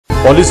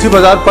Policy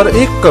बाजार पर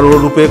 1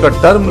 करोड़ रुपए का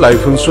टर्म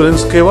लाइफ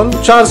इंश्योरेंस केवल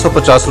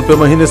 450 रुपए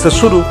महीने से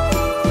शुरू।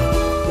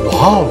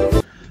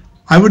 वाह!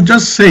 I would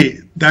just say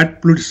that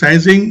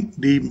politicizing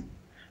the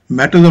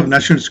matters of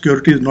national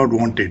security is not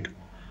wanted.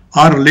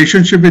 Our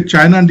relationship with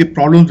China and the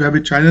problems we have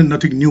with China is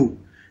nothing new.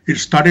 It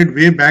started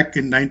way back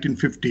in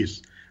 1950s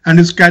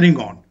and is carrying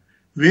on.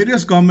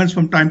 Various governments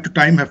from time to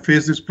time have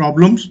faced these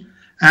problems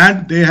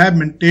and they have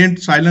maintained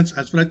silence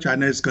as far as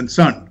China is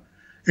concerned.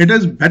 It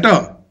is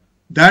better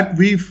that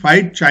we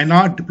fight China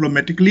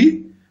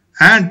diplomatically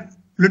and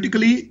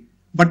politically,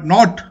 but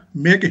not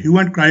make a hue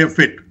and cry of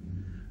it.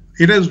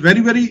 It is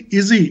very, very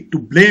easy to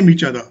blame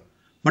each other.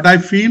 But I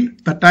feel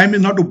the time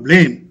is not to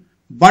blame,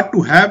 but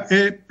to have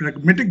a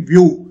pragmatic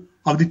view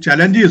of the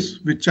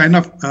challenges which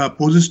China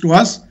poses to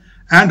us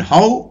and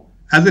how,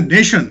 as a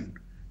nation,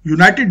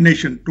 united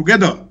nation,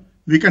 together,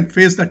 we can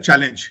face that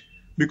challenge.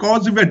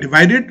 Because if we are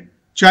divided,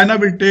 China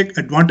will take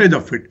advantage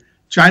of it.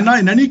 China,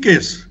 in any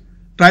case,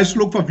 tries to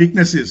look for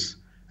weaknesses.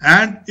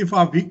 And if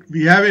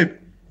we have a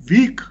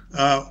weak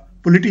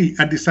polity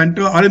at the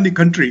center or in the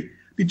country,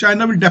 the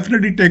China will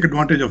definitely take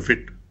advantage of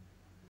it.